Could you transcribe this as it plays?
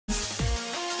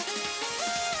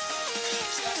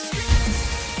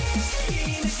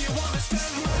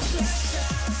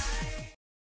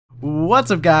What's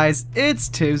up, guys? It's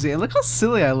Tibsy, and look how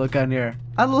silly I look on here.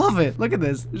 I love it. Look at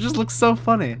this. It just looks so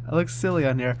funny. I look silly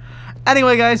on here.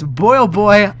 Anyway, guys, boy oh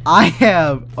boy, I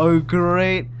have a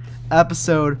great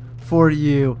episode for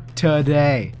you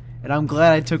today. And I'm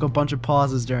glad I took a bunch of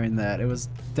pauses during that. It was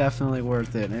definitely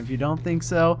worth it. And if you don't think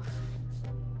so,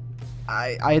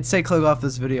 I'd say click off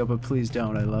this video, but please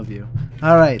don't. I love you.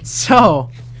 Alright, so,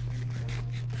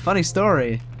 funny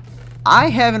story. I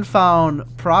haven't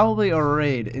found probably a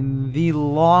raid in the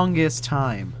longest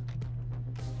time.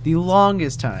 The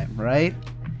longest time, right?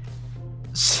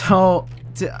 So,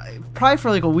 probably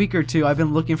for like a week or two, I've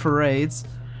been looking for raids.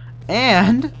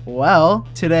 And, well,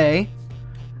 today,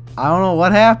 I don't know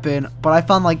what happened, but I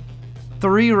found like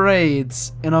 3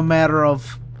 raids in a matter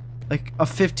of like a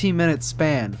 15-minute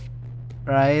span,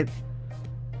 right?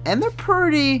 And they're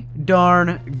pretty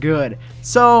darn good.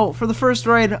 So, for the first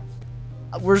raid,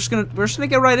 we're just gonna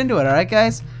get right into it, alright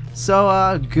guys?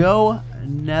 So go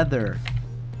Nether.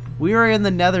 We are in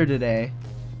the Nether today.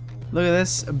 Look at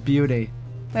this beauty.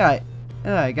 Yeah,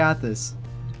 I got this.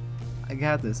 I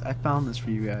got this. I found this for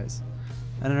you guys.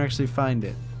 I didn't actually find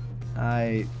it.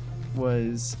 I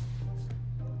was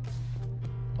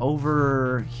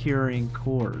overhearing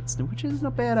chords, which isn't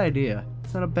a bad idea.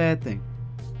 It's not a bad thing.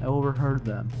 I overheard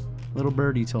them. Little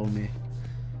birdie told me.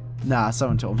 Nah,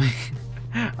 someone told me.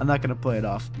 I'm not gonna play it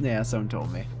off. Yeah, someone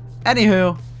told me.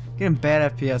 Anywho, getting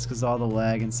bad FPS because of all the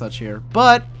lag and such here.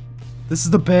 But this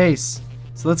is the base,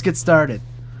 so let's get started.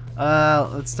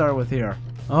 Let's start with here.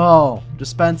 Oh,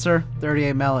 dispenser,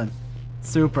 38 melon,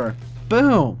 super.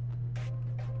 Boom.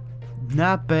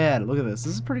 Not bad. Look at this.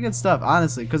 This is pretty good stuff,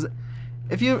 honestly. Because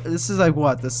this is like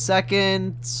what, the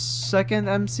second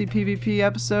MC PvP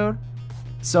episode.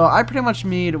 So I pretty much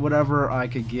need whatever I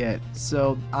could get.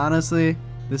 So honestly,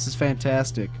 this is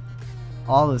fantastic.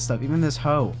 All this stuff, even this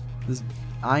hoe, this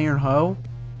iron hoe,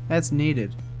 that's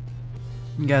needed.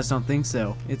 You guys don't think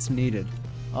so? It's needed.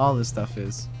 All this stuff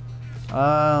is.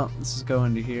 Let's just go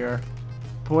into here.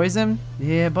 Poison?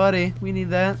 Yeah, buddy, we need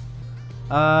that.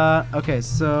 Okay,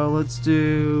 so let's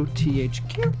do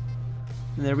THQ. And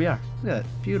there we are. Look at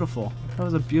that. Beautiful. That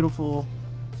was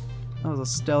a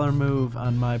stellar move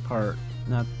on my part.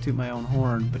 Not to toot my own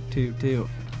horn, but toot.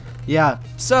 Yeah,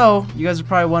 so you guys are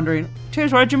probably wondering,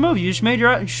 Tibbs, why'd you move? You just made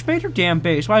your damn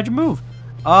base. Why'd you move?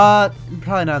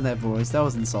 Probably not in that voice. That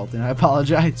was insulting. I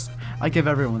apologize. I give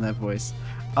everyone that voice.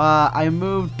 I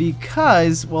moved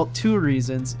because, well, 2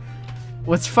 reasons.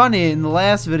 What's funny, in the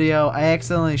last video, I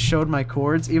accidentally showed my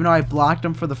chords, even though I blocked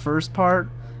them for the first part.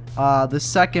 The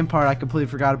second part, I completely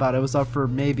forgot about it. It was up for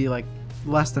maybe like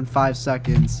less than 5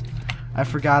 seconds. I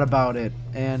forgot about it,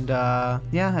 and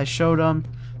yeah, I showed them.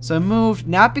 So I moved,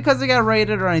 not because I got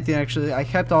raided or anything, actually. I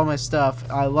kept all my stuff.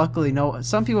 Luckily,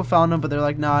 some people found them, but they're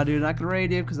like, nah, dude, I'm not gonna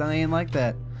raid you because I ain't like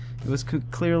that. It was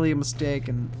clearly a mistake,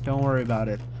 and don't worry about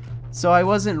it. So I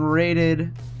wasn't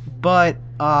raided, but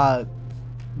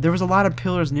there was a lot of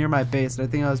pillars near my base, and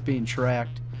I think I was being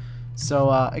tracked.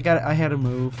 So I had to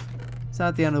move. It's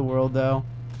not the end of the world, though.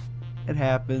 It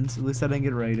happens. At least I didn't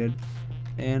get raided.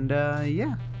 And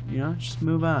yeah, you know, just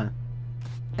move on.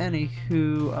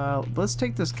 Anywho, let's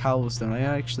take this cobblestone. I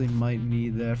actually might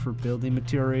need that for building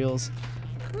materials,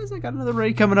 because I got another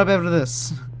raid coming up after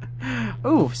this.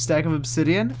 Oh, stack of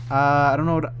obsidian. I don't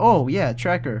know what. Oh yeah,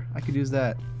 tracker. I could use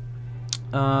that.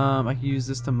 I could use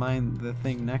this to mine the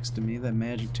thing next to me, that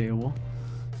magic table.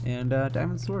 And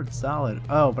diamond sword, solid.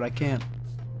 Oh, but I can't.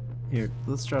 Here,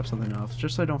 let's drop something off,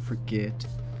 just so I don't forget.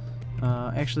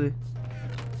 Actually.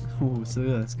 Ooh, so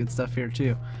that's good stuff here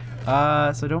too.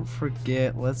 So don't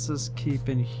forget, let's just keep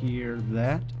in here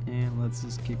that, and let's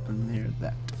just keep in here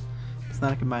that. So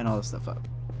now I can mine all this stuff up.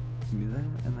 Give me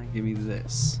that, and then give me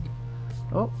this.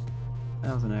 Oh,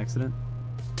 that was an accident.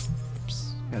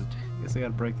 Oops, guess I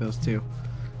gotta break those too.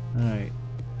 Alright,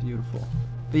 beautiful.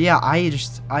 But yeah, I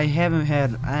haven't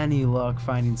had any luck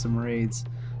finding some raids.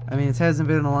 I mean, it hasn't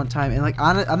been in a long time, and like,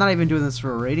 I'm not even doing this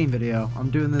for a raiding video.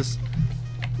 I'm doing this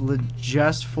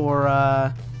just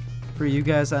for you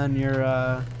guys on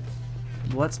your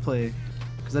Let's Play,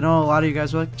 because I know a lot of you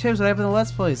guys are like, Tibbs, what happened to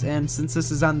Let's Plays? And since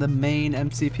this is on the main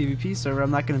MC PvP server,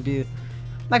 I'm not gonna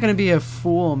be a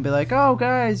fool and be like, oh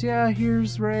guys, yeah,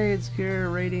 here's raids, here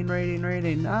raiding.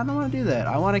 I don't want to do that.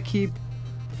 I want to keep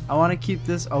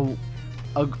this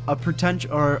a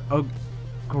potential, or a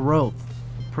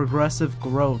progressive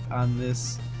growth on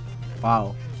this.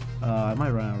 Wow, I might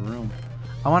run out of room.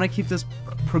 I want to keep this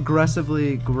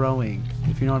progressively growing,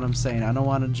 if you know what I'm saying. I don't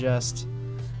want to just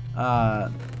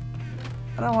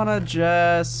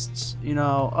you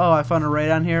know, oh, I found a raid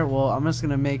on here, well, I'm just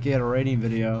gonna make it a raiding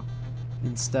video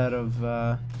instead of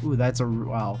ooh, that's a,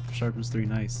 wow, sharpness 3,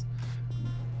 nice.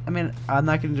 I mean, I'm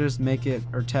not gonna just make it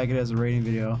or tag it as a rating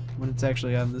video when it's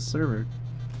actually on this server,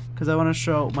 because I want to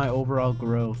show my overall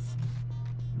growth.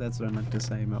 That's what I meant to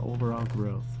say, my overall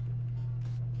growth.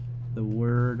 The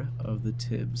word of the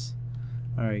Tibbs.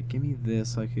 Alright, give me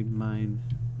this so I can mine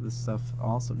this stuff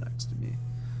also next to me.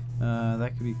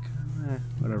 That could be...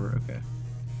 whatever, okay.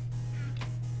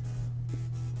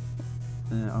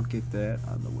 I'll get that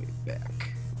on the way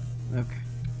back. Okay.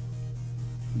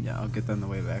 Yeah, I'll get that on the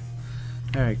way back.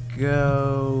 Alright,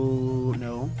 go...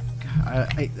 No.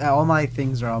 All my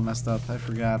things are all messed up. I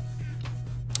forgot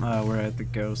where I have to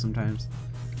go sometimes.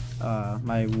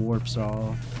 My warps are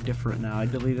all different now. I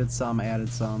deleted some, added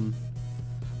some.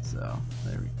 So,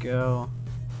 there we go.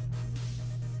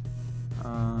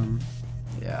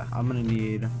 Yeah, I'm gonna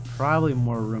need probably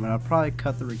more room, and I'll probably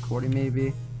cut the recording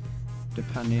maybe,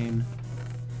 depending.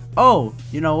 Oh,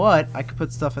 you know what? I could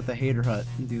put stuff at the hater hut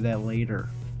and do that later.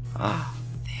 I'm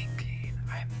thinking,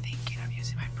 I'm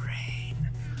using my brain.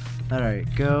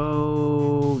 Alright,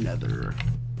 go nether.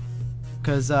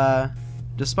 Because,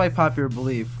 despite popular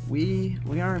belief, we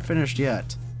aren't finished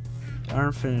yet.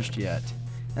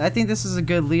 And I think this is a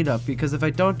good lead up, because if I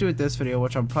don't do it this video,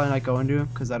 which I'm probably not going to,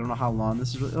 because I don't know how long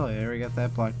this is really. Oh, yeah, I already got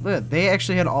that block. Look, they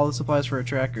actually had all the supplies for a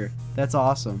tracker. That's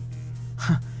awesome.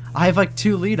 I have like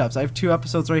 2 lead ups. I have 2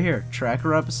 episodes right here.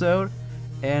 Tracker episode,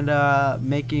 and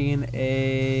making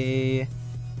a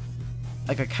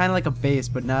kind of like a base,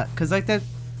 but not, because like that.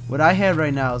 What I have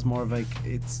right now is more of like,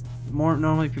 it's more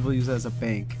normally people use it as a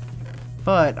bank,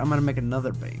 but I'm gonna make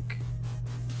another bank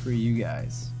for you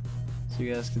guys, so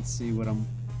you guys can see what I'm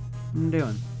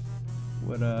doing,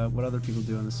 what other people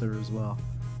do on the server as well.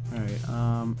 Alright,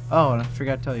 oh, and I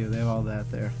forgot to tell you, they have all that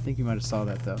there. I think you might have saw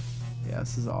that though. Yeah,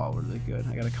 this is all really good.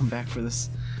 I gotta come back for this.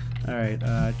 Alright,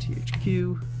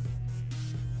 THQ.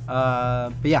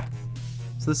 But yeah,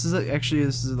 so this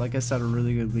is like I said, a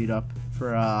really good lead up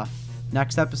for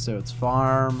next episodes.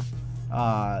 Farm,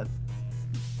 I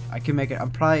can make it,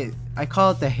 I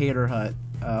call it the hater hut.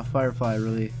 Firefly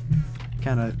really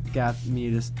kind of got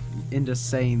me into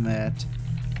saying that,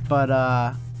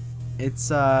 but it's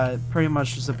pretty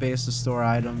much just a base to store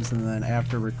items, and then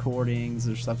after recordings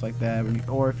or stuff like that,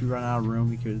 or if you run out of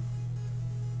room, you could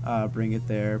bring it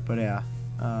there. But yeah,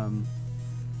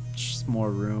 just more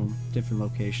room, different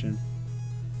location.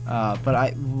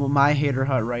 But my hater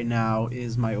hut right now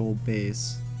is my old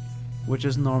base, which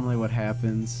is normally what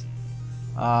happens.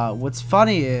 What's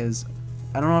funny is,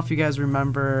 I don't know if you guys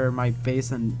remember my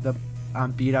base on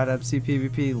B.MC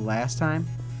PvP last time.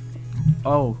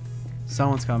 Oh,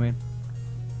 someone's coming.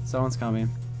 Someone's coming.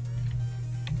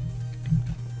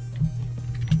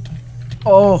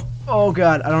 Oh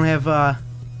god, I don't have I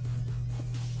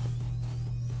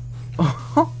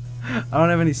don't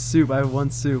have any soup. I have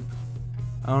 1 soup.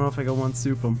 I don't know if I can 1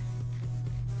 soup them.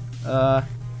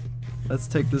 Let's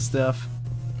take this stuff.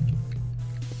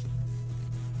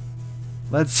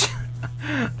 Let's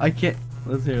I can't.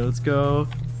 Let's go.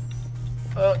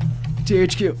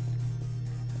 THQ.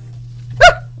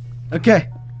 Okay.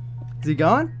 Is he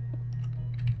gone?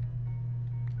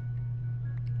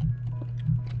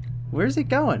 Where's he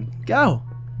going? Go.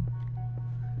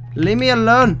 Leave me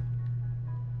alone.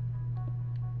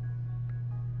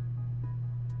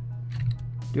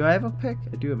 Do I have a pick?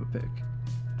 I do have a pick.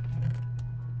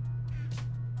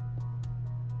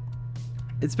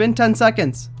 It's been 10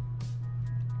 seconds.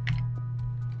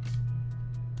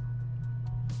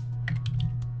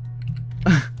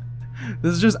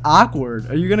 This is just awkward.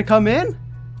 Are you gonna come in?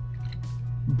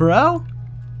 Bro?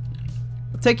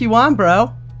 I'll take you on,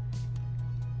 bro.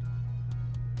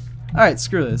 Alright,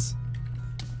 screw this.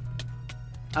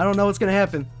 I don't know what's gonna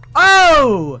happen.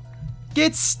 Oh!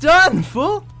 Get stunned,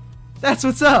 fool! That's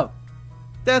what's up.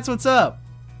 That's what's up.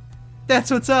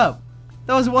 That's what's up.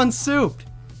 That was 1 soup.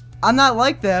 I'm not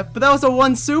like that, but that was a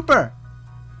 1 super.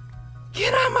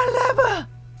 Get on my level.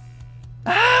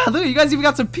 Ah, look, you guys even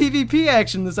got some PvP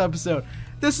action this episode.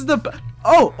 This is the...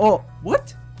 Oh,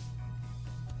 what?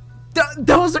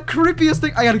 That was the creepiest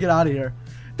thing. I gotta get out of here.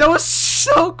 That was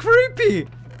so creepy.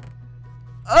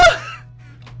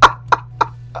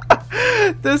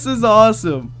 This is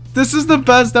awesome. This is the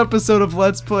best episode of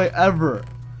Let's Play ever.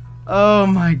 Oh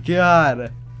my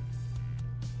god.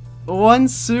 1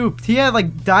 soup. He had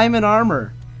like diamond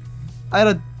armor. I had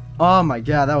a... Oh my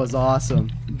god, that was awesome.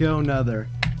 Go Nether.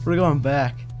 We're going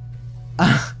back.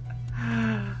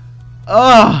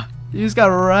 Oh, you just got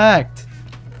wrecked.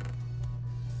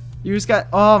 You just got...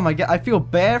 Oh my god, I feel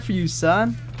bad for you,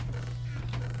 son.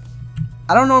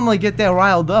 I don't normally get that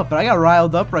riled up, but I got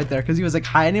riled up right there because he was like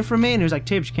hiding from me, and he was like,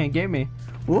 Tibbs, you can't get me.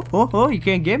 Oh, you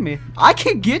can't get me. I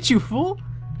can't get you, fool.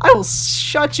 I will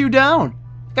shut you down.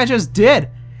 Like I just did.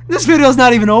 This video's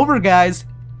not even over, guys.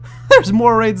 There's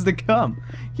more raids to come.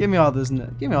 Give me all this.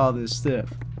 Give me all this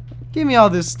stuff. Give me all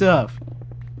this stuff.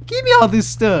 Give me all this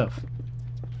stuff.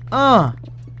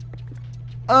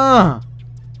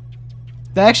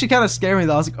 That actually kind of scared me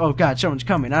though. I was like, oh god, someone's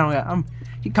coming.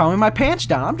 He calling my pants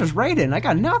down. I'm just raiding. I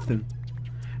got nothing.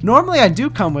 Normally I do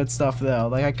come with stuff though.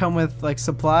 Like I come with like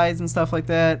supplies and stuff like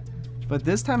that. But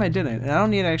this time I didn't. And I don't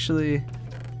need actually.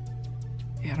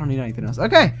 Yeah, I don't need anything else.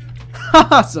 Okay.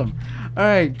 Awesome.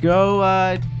 Alright, go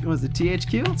what was it,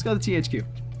 THQ? Let's go to THQ.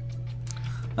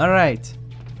 Alright.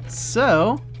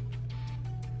 So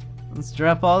let's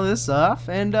drop all this off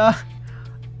and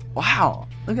wow.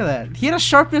 Look at that. He had a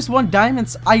sharpness 1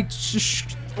 diamonds.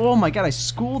 Oh my god, I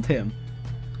schooled him.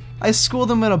 I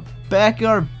schooled him in a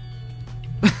backyard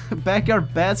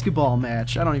basketball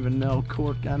match. I don't even know.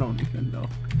 Court. I don't even know.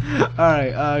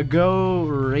 Alright, go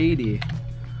Rady.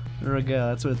 There we go.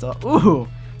 That's what it's all. Ooh!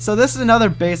 So this is another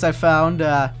base I found.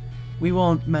 We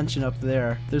won't mention up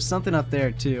there. There's something up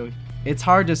there too. It's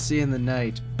hard to see in the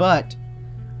night. But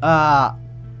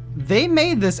they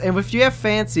made this, and if you have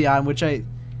fancy on, which I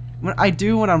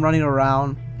do when I'm running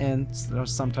around, and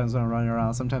sometimes when I'm running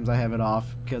around, sometimes I have it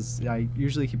off because I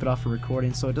usually keep it off for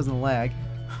recording so it doesn't lag.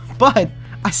 But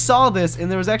I saw this and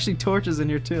there was actually torches in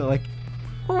here too. Like,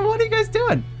 well, what are you guys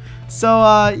doing? So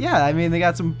yeah, I mean they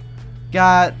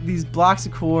got these blocks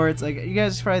of quartz. Like you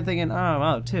guys are probably thinking, oh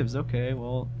wow, Tibbs, okay,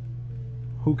 well,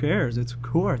 who cares? It's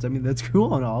quartz. I mean that's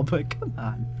cool and all, but come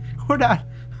on, we're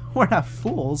not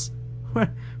fools.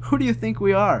 Who do you think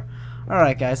we are?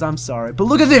 Alright guys, I'm sorry, but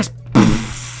look at this!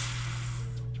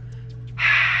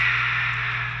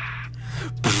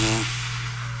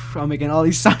 I'm making all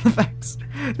these sound effects.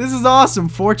 This is awesome.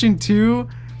 Fortune 2,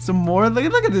 some more. Look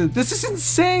at this. This is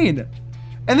insane.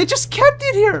 And they just kept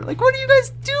it here. Like, what are you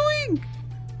guys doing?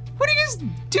 What are you guys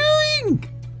doing?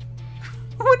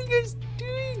 What are you guys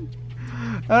doing?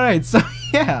 Alright, so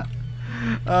yeah.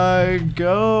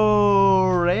 Go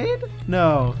raid?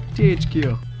 No,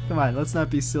 THQ. Come on, let's not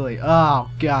be silly. Oh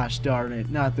gosh darn it,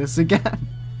 not this again.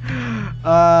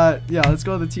 Yeah, let's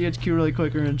go to the THQ really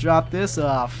quick. We're gonna drop this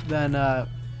off, then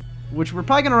which we're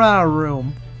probably gonna run out of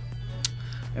room.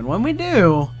 And when we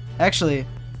do, actually,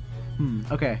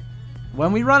 okay.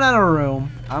 When we run out of room,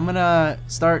 I'm gonna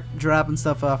start dropping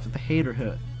stuff off at the hater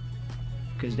hut.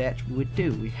 Cause that's what we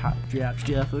do. We hot drop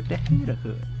stuff at the hater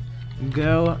hut.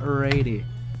 Go Rady.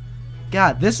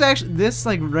 God, this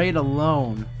like raid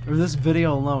alone, or this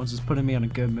video alone, is just putting me in a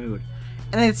good mood.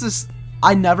 And it's just,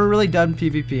 I never really done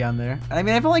PvP on there. I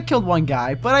mean, I've only killed 1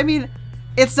 guy, but I mean,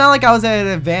 it's not like I was at an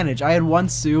advantage. I had 1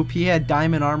 soup, he had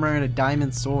diamond armor and a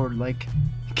diamond sword. Like,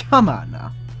 come on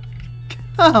now.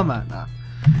 Come on now.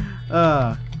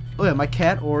 Look at my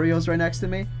cat Oreo's right next to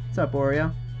me. What's up,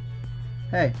 Oreo?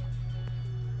 Hey.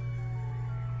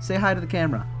 Say hi to the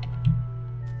camera.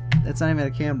 That's not even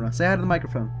a camera. Say hi to the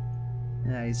microphone.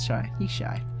 Yeah, he's shy. He's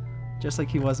shy. Just like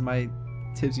he was in my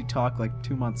Tibbs You Talk like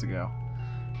 2 months ago.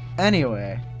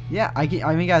 Anyway, yeah, I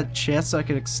even got chests so I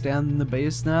could extend the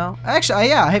base now. Actually,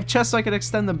 yeah, I have chests so I could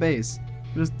extend the base.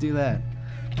 Just do that.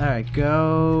 Alright,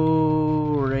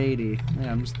 go Rady.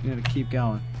 Yeah, I'm just gonna keep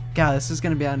going. God, this is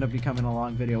gonna end up becoming a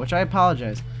long video, which I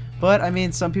apologize. But I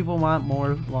mean, some people want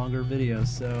more longer videos,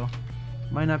 so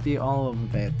it might not be all of a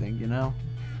bad thing, you know?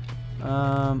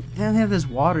 Then they have this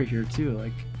water here too,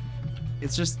 like,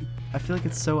 it's just, I feel like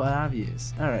it's so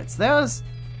obvious. Alright, so that was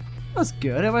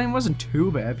good. I mean, it wasn't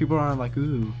too bad. People aren't like,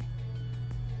 ooh.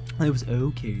 It was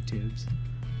okay, Tibbs.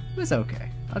 It was okay.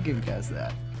 I'll give you guys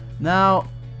that. Now,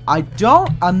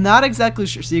 I'm not exactly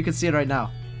sure, so you can see it right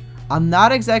now. I'm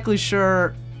not exactly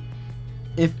sure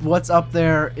if what's up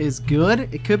there is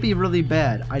good. It could be really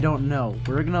bad. I don't know.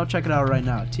 We're gonna check it out right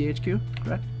now. THQ,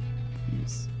 correct?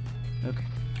 Yes. Okay.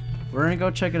 We're gonna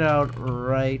go check it out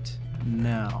right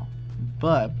now.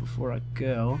 But before I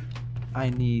go, I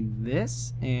need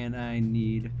this, and I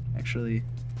need, actually,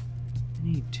 I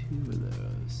need 2 of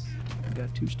those. We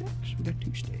got 2 sticks? We got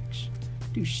 2 sticks.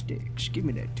 2 sticks. Give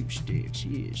me that 2 sticks.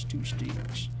 Yes, 2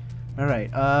 sticks.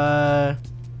 Alright,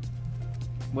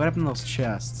 what happened to those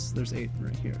chests? There's 8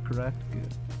 right here, correct?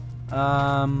 Good.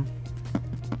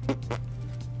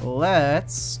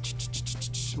 Let's,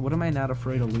 what am I not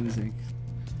afraid of losing?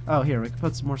 Oh, here, we can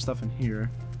put some more stuff in here.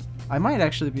 I might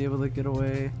actually be able to get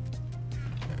away.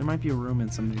 There might be a room in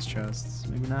some of these chests.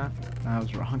 Maybe not. I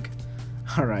was wrong.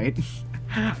 Alright.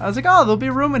 I was like, oh, there'll be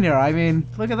room in here. I mean,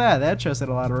 look at that. That chest had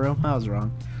a lot of room. I was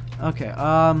wrong. Okay,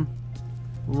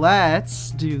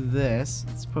 let's do this.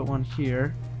 Let's put one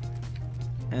here.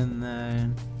 And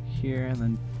then here, and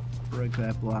then break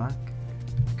that block.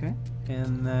 Okay.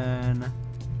 And then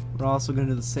We're also gonna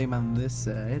do the same on this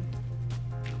side.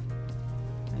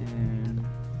 And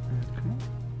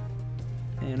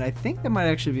okay. And I think that might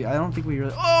actually be. I don't think we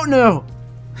really. Oh no!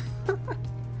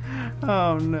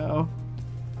 Oh no.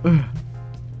 Okay.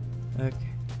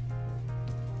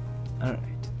 Alright.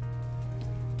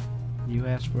 You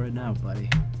asked for it now, buddy.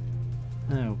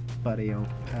 Oh, buddy, oh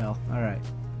pal. Alright.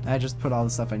 I just put all the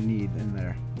stuff I need in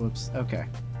there. Whoops. Okay.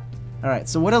 Alright,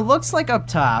 so what it looks like up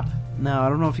top. Now, I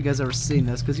don't know if you guys ever seen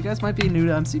this, because you guys might be new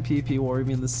to MCPP or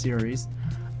even this series.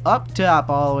 Up top,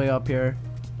 all the way up here.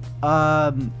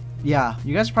 Yeah,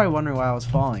 you guys are probably wondering why I was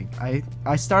falling.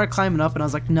 I started climbing up and I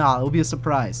was like, nah, it'll be a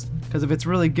surprise. Because if it's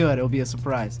really good, it'll be a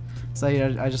surprise. So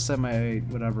I just set my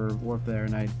whatever warp there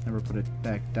and I never put it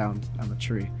back down on the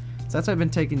tree. So that's why I've been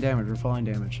taking damage or falling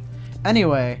damage.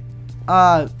 Anyway,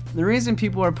 the reason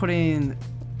people are putting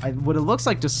what it looks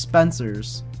like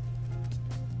dispensers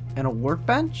and a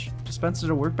workbench, dispensers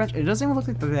and a workbench, it doesn't even look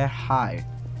like they're that high,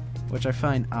 which I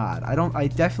find odd. I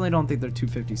definitely don't think they're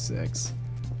 256.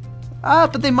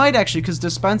 But they might actually, because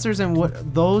dispensers and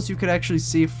those you could actually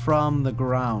see from the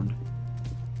ground.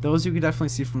 Those you could definitely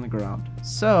see from the ground.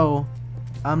 So,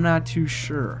 I'm not too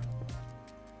sure.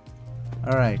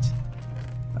 Alright.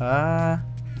 I'm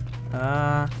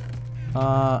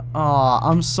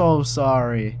so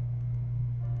sorry.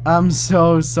 I'm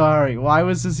so sorry. Why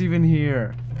was this even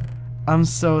here? I'm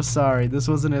so sorry. This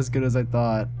wasn't as good as I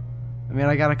thought. I mean,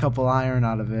 I got a couple iron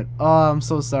out of it. Oh, I'm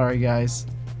so sorry, guys.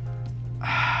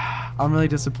 I'm really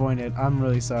disappointed. I'm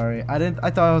really sorry. I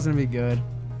thought it was gonna be good.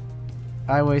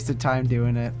 I wasted time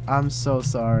doing it. I'm so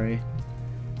sorry.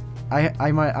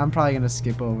 I'm probably gonna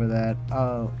skip over that.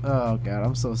 Oh god,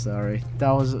 I'm so sorry.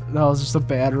 That was just a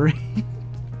bad read.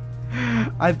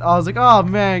 I was like, oh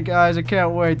man, guys, I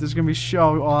can't wait. There's gonna be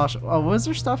show. Oh, was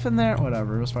there stuff in there?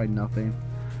 Whatever. It was probably nothing.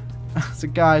 So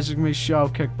guys, there's gonna be show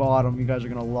kick bottom. You guys are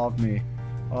gonna love me.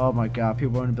 Oh my god,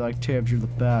 people are gonna be like, Tibbs, you're the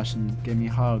best, and give me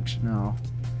hugs. No.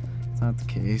 Not the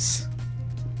case.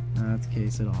 Not the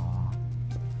case at all.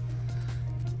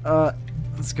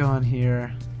 Let's go on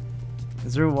here.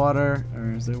 Is there water?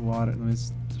 Or is there water? Let me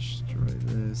destroy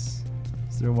this.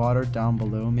 Is there water down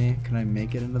below me? Can I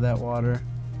make it into that water?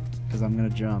 Because I'm gonna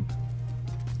jump.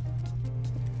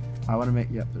 I want to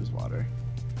make. Yep, there's water.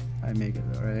 I make it,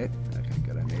 alright? Okay,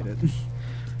 good, I made it.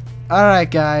 Alright,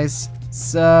 guys.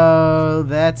 So,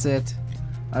 that's it.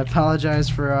 I apologize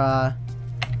for,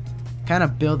 kind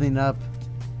of building up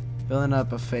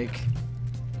a fake,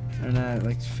 or not,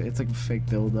 like, it's like a fake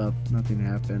build up. Nothing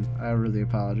happened. I really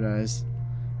apologize.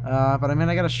 But I mean,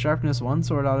 I got a sharpness 1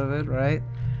 sword out of it, right?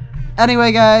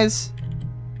 Anyway, guys,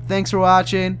 thanks for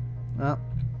watching.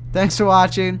 Thanks for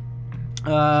watching.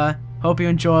 Hope you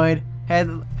enjoyed. Had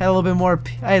a little bit more.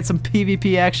 I had some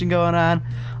PvP action going on.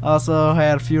 Also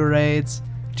had a few raids,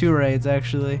 2 raids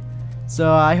actually.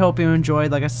 So I hope you enjoyed,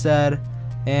 like I said,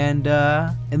 and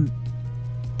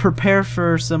prepare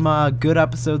for some good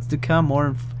episodes to come,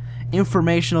 more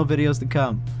informational videos to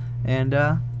come, and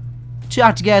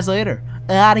talk to you guys later.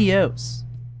 Adios.